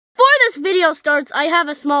this video starts, I have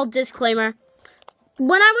a small disclaimer.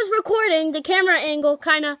 When I was recording, the camera angle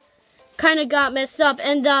kind of got messed up,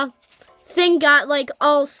 and the thing got like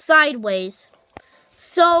all sideways.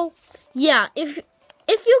 So, yeah, if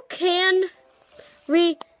you can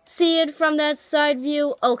see it from that side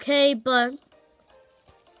view, okay, but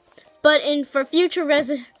for future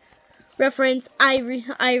reference, I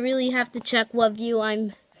really have to check what view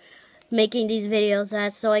I'm making these videos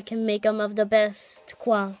at, so I can make them of the best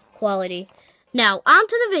quality. Now, on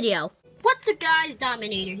to the video. What's up guys,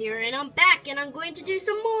 Dominator here, and I'm back, and I'm going to do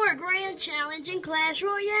some more Grand Challenge in Clash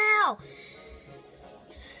Royale.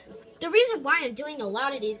 The reason why I'm doing a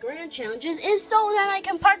lot of these Grand Challenges is so that I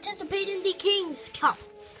can participate in the King's Cup.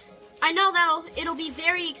 I know that it'll be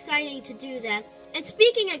very exciting to do that. And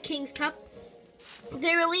speaking of King's Cup,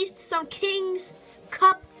 they released some King's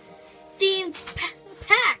Cup themed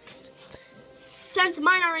packs. Since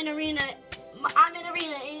mine are in Arena, I'm in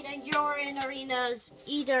Arena 8 and you're in Arenas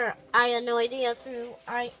either. I have no idea.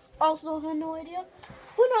 I also have no idea.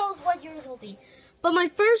 Who knows what yours will be. But my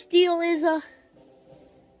first deal is a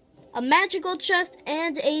magical chest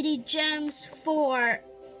and 80 gems for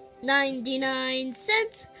 99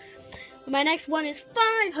 cents. My next one is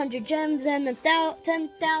 500 gems and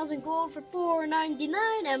 10,000 gold for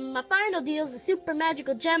 $4.99. And my final deal is a super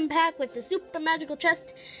magical gem pack with the super magical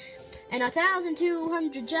chest and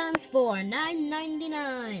 1,200 gems for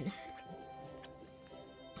 $9.99.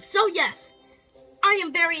 So yes, I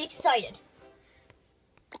am very excited.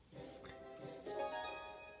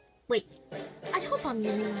 Wait, I hope I'm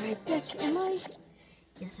using the right deck. Am I?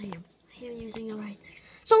 Yes, I am. I am using the right.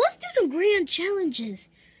 So let's do some grand challenges.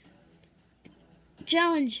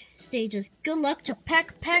 Challenge stages. Good luck to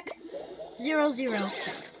Pack 00.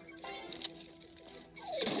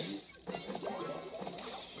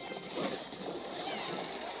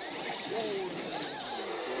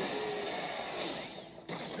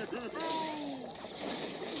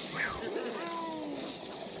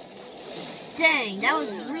 Dang, that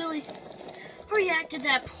was really... reacted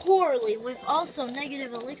that poorly with also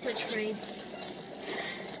negative elixir trade.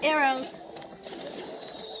 Arrows.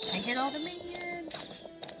 I hit all the minions.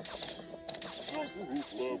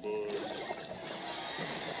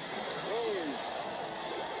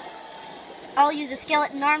 I'll use a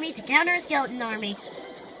skeleton army to counter a skeleton army.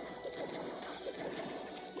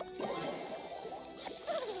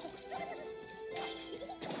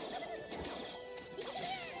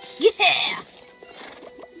 Yeah!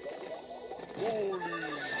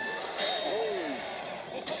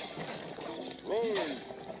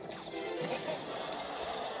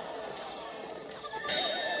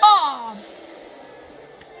 Oh!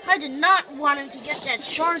 I did not want him to get that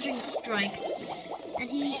charging strike. And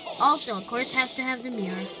he also, of course, has to have the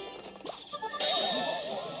mirror.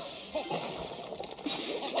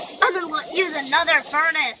 I'm gonna use another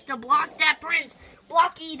furnace to block that prince.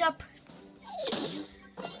 Blocky up.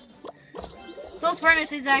 Those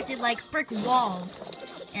furnaces acted like brick walls,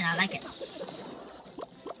 and I like it.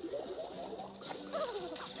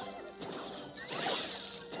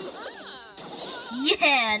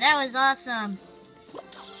 Yeah, that was awesome.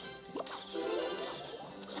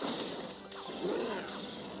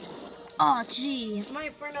 Oh gee, if my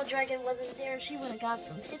Inferno Dragon wasn't there, she would have got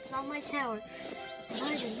some hits on my tower. And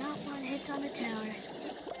I do not want hits on the tower.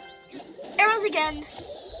 Arrows again.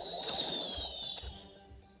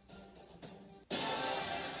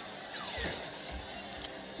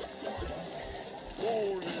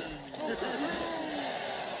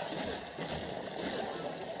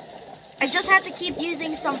 I just have to keep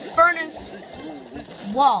using some furnace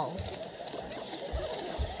walls.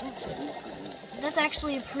 That's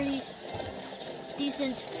actually a pretty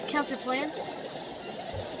decent counter plan.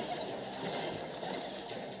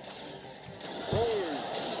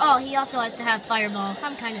 Oh, he also has to have fireball.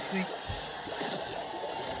 I'm kind of screwed.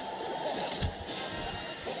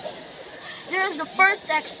 There's the first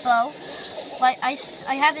expo, but I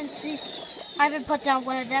haven't put down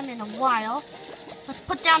one of them in a while. Let's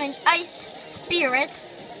put down an ice spirit.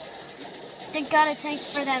 Then got a tank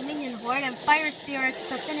for that minion horde and fire spirits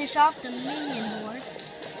to finish off the minion horde.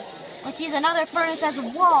 Let's use another furnace as a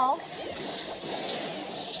wall.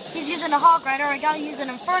 He's using a hog rider. I gotta use an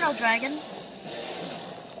Inferno Dragon.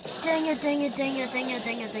 Dang it, dang it, dang it, dang it,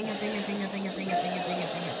 dang it, dang it, dang it, dang it, dang it, dang it, dang it, dang it, dang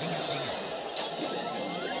it, dang it, dang it.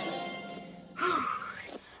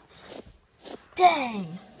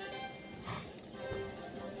 Dang.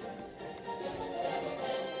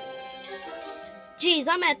 Jeez,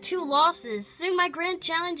 I'm at 2 losses. Soon my grand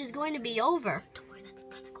challenge is going to be over. Don't worry, that's a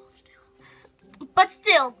ton of gold still. But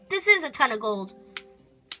still, this is a ton of gold.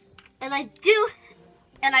 And I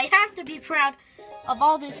have to be proud of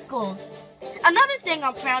all this gold. Another thing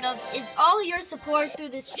I'm proud of is all your support through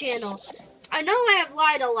this channel. I know I have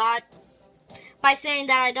lied a lot by saying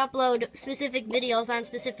that I'd upload specific videos on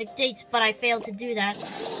specific dates, but I failed to do that.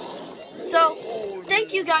 So,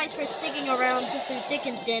 thank you guys for sticking around through thick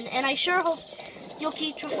and thin, and I sure hope you'll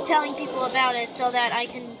keep telling people about it so that I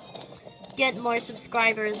can get more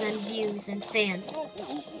subscribers and views and fans.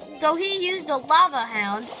 So he used a lava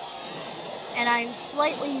hound, and I'm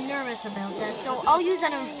slightly nervous about that, so I'll use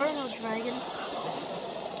an Inferno Dragon.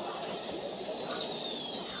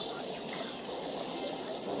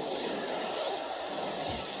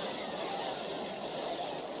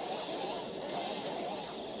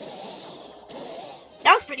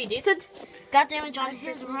 That was pretty decent. Got damage on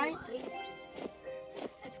his right.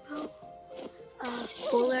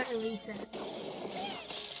 Bowler and reset.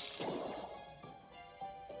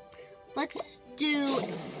 Let's do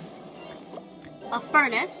a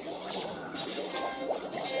furnace.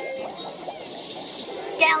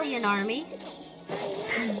 Scallion army.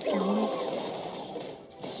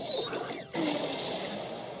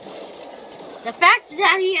 The fact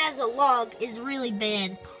that he has a log is really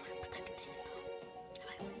bad.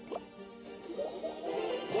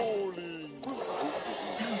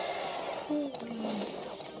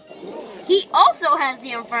 He also has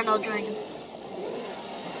the Inferno Dragon.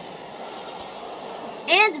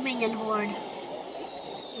 And Minion Horde.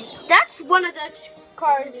 That's one of the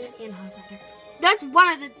cards. That's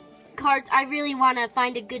one of the cards I really want to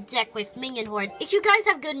find a good deck with, Minion Horde. If you guys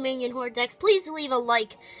have good Minion Horde decks, please leave a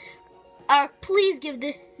like. Or please give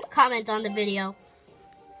the comment on the video.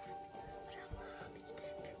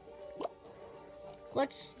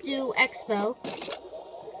 Let's do Expo.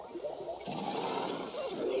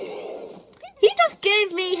 He just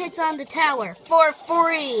gave me hits on the tower for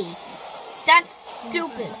free. That's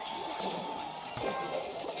stupid.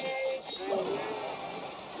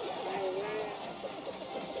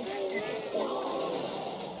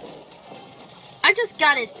 I just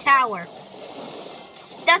got his tower.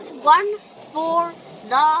 That's one for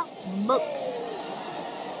the books.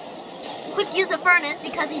 Quick use of furnace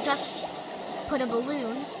because he just put a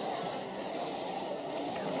balloon.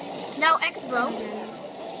 Now Expo.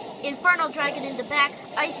 Inferno Dragon in the back,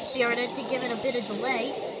 Ice Spirited to give it a bit of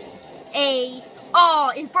delay.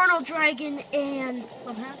 Inferno Dragon and...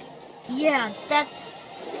 Yeah, that's...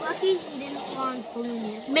 Lucky he didn't launch balloon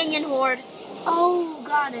yet. Minion Horde. Oh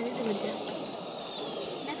god, it is a good deck.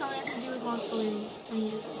 That's all he has to do is launch balloons. And he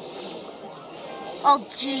just... Oh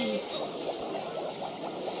jeez.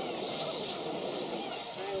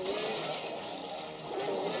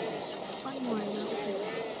 One more though.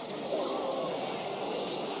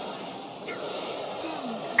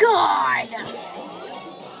 God!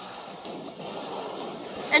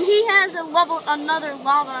 And he has another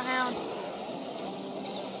lava hound.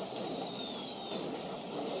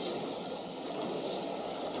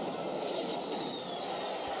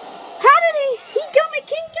 How did he got my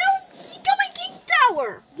king tower? He got my king tower!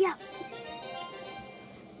 Yeah.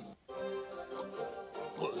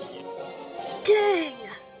 Dang!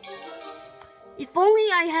 If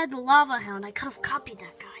only I had the lava hound, I could have copied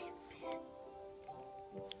that guy.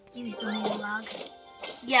 You still need a log?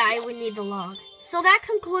 Yeah, I would need the log. So that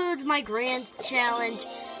concludes my grand challenge.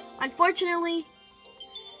 Unfortunately,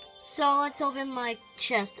 so let's open my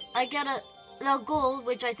chest. I got the gold,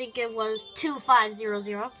 which I think it was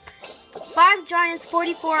 2500. 5 giants,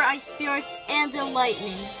 44 ice spirits, and a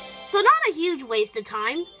lightning. So not a huge waste of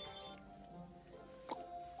time.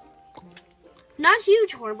 Not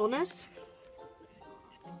huge horribleness.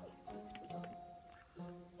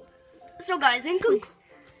 So guys, in conclusion...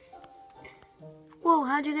 Whoa,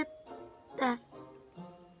 how'd you get that?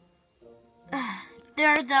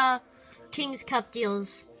 They're the King's Cup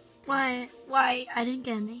deals. Why, I didn't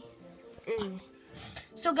get any.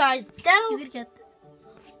 So guys, You could get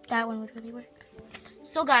that one would really work.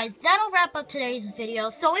 So guys, that'll wrap up today's video.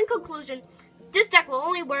 So in conclusion, this deck will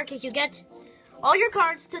only work if you get all your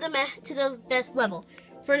cards to the best level.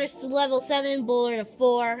 Furnace to level 7, Bowler to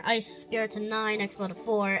 4, Ice Spirit to 9, Expo to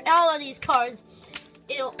 4. All of these cards,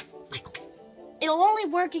 it'll only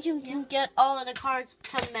work if you can get all of the cards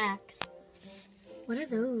to max. What are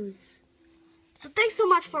those? So thanks so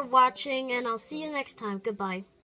much for watching, and I'll see you next time. Goodbye.